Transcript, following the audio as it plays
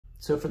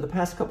So for the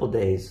past couple of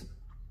days,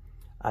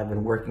 I've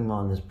been working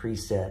on this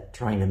preset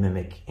trying to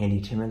mimic Andy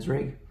Timmons'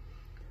 rig.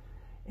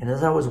 And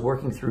as I was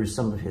working through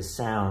some of his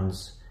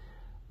sounds,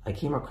 I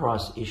came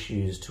across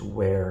issues to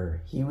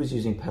where he was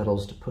using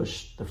pedals to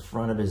push the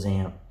front of his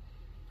amp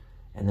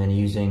and then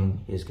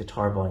using his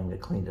guitar volume to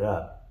clean it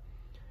up.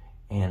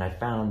 And I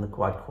found the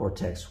quad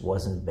Cortex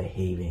wasn't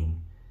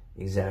behaving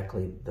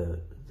exactly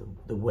the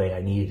way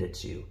I needed it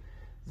to.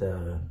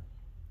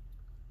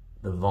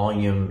 The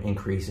volume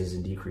increases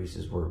and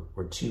decreases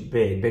were too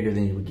big, bigger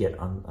than you would get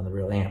on the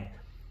real amp,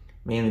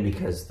 mainly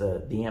because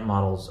the amp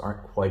models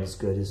aren't quite as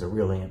good as a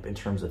real amp in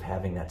terms of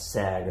having that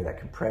sag or that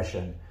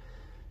compression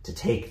to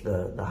take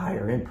the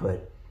higher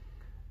input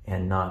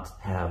and not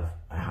have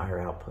a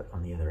higher output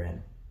on the other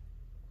end.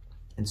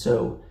 And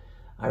so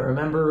I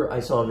remember I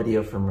saw a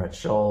video from Rhett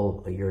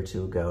Shull a year or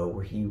two ago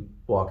where he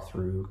walked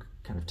through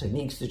kind of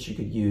techniques that you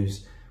could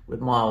use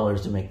with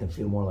modelers to make them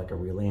feel more like a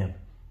real amp.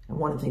 And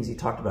one of the things he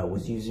talked about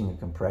was using a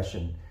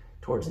compression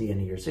towards the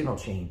end of your signal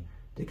chain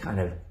to kind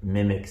of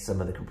mimic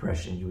some of the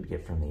compression you would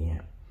get from the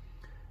amp.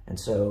 And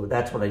so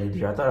that's what I did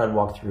here. I thought I'd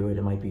walk through it.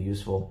 It might be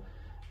useful.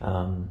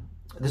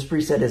 This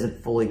preset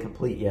isn't fully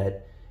complete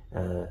yet.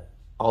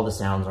 All the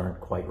sounds aren't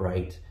quite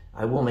right.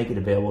 I will make it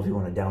available if you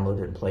want to download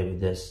it and play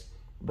with this,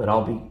 but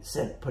I'll be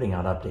putting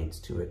out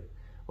updates to it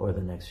over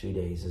the next few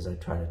days as I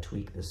try to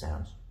tweak the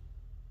sounds.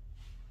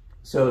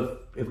 So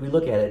if we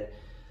look at it,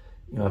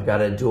 you know, I've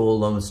got a dual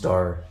Lone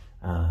Star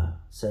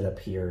set up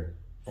here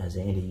as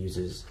Andy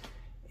uses,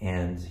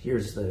 and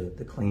here's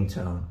the clean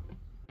tone.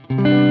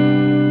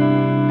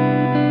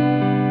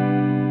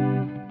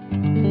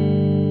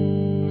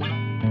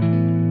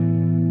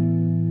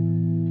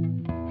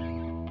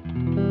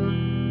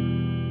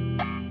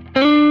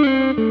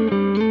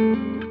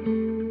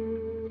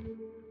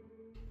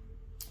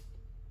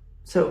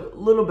 So a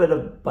little bit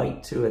of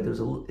bite to it.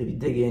 If you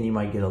dig in, you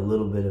might get a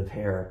little bit of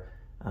hair,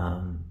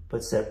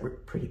 but set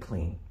pretty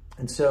clean.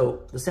 And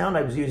so the sound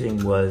I was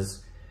using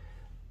was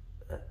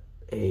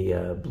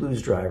a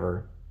blues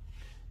driver.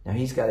 Now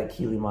he's got a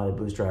Keeley modded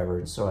blues driver,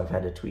 and so I've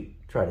had to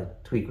try to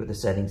tweak with the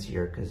settings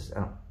here because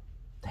I don't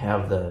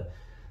have the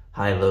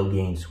high-low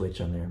gain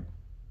switch on there.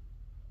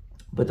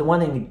 But the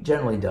one thing he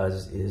generally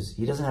does is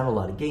he doesn't have a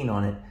lot of gain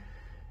on it,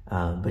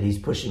 but he's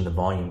pushing the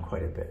volume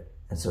quite a bit.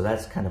 And so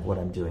that's kind of what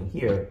I'm doing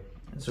here.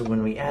 And so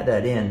when we add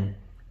that in,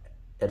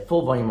 at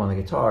full volume on the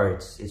guitar,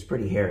 it's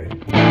pretty hairy.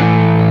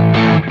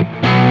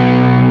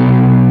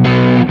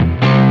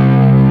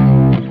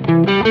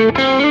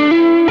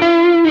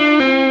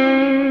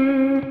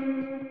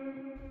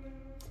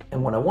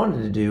 And what I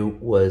wanted to do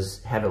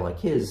was have it like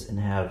his and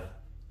have,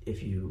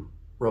 if you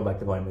roll back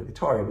the volume of the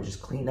guitar, it would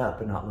just clean up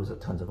and not lose up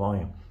tons of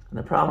volume. And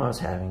the problem I was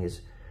having is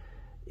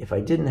if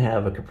I didn't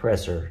have a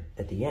compressor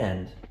at the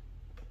end,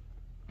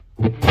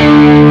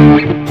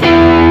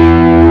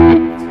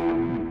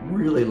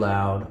 really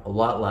loud, a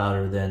lot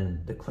louder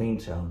than the clean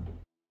tone.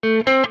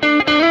 I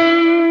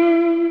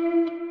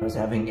was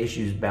having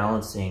issues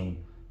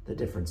balancing the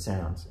different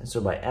sounds. And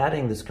so by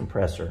adding this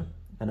compressor,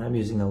 and I'm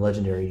using the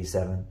Legendary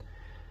 87,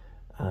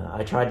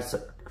 I tried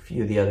a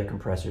few of the other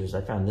compressors.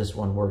 I found this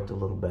one worked a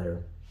little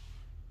better.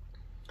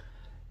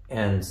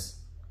 And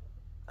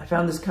I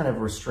found this kind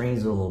of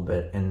restrains it a little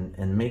bit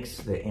and makes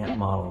the amp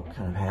model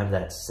kind of have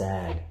that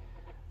sag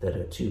that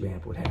a tube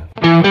amp would have.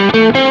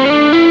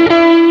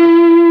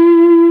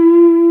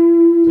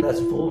 So that's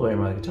full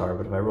volume on the guitar,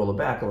 but if I roll it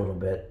back a little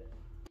bit,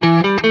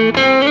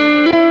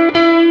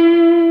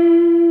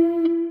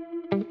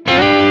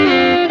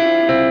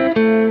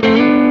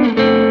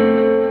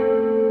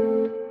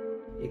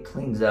 it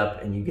cleans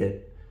up and you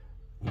get,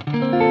 but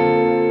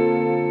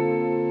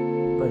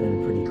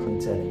in a pretty clean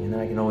setting. And then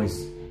I can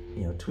always,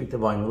 you know, tweak the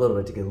volume a little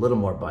bit to get a little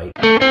more bite.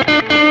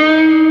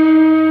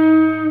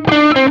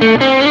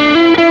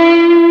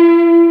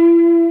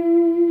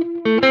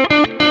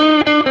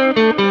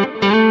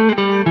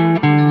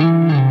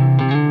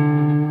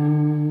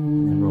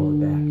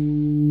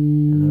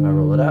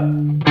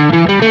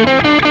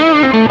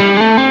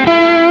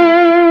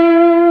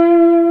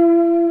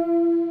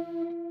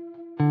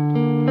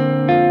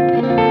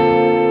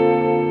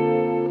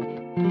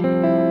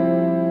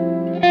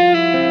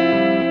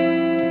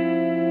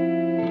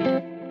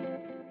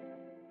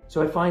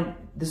 So I find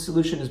this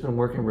solution has been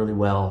working really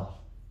well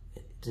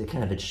to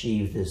kind of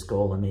achieve this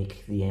goal and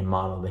make the amp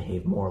model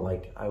behave more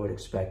like I would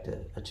expect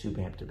a tube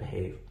amp to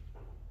behave.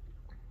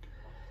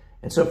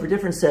 And so for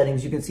different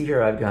settings, you can see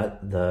here I've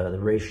got the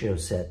ratio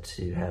set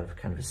to have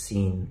kind of a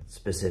scene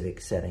specific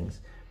settings.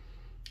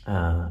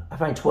 I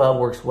find 12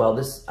 works well.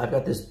 I've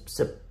got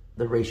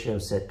the ratio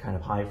set kind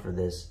of high for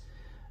this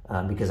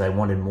because I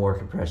wanted more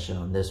compression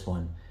on this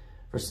one.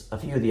 For a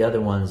few of the other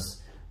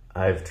ones,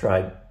 I've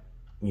tried,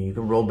 you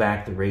can roll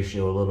back the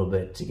ratio a little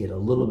bit to get a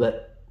little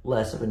bit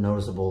less of a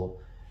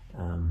noticeable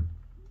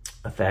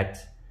effect.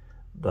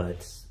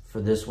 But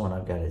for this one,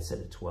 I've got it set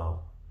at 12.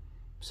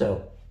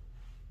 So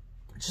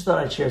I just thought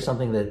I'd share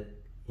something that,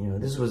 you know,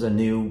 this was a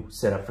new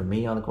setup for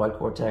me on the quad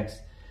Cortex.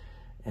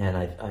 And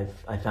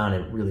I found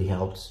it really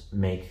helped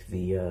make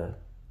the,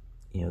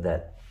 you know,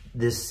 that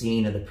this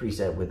scene of the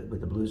preset with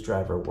the blues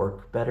driver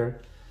work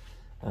better.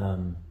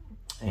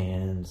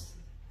 And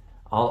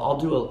I'll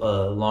do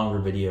a longer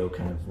video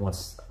kind of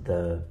once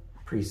the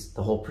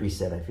whole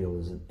preset I feel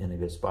is in a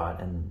good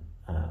spot, and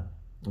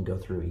go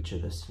through each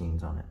of the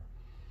scenes on it.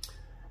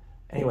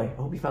 Anyway,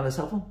 I hope you found this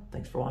helpful.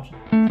 Thanks for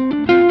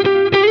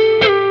watching.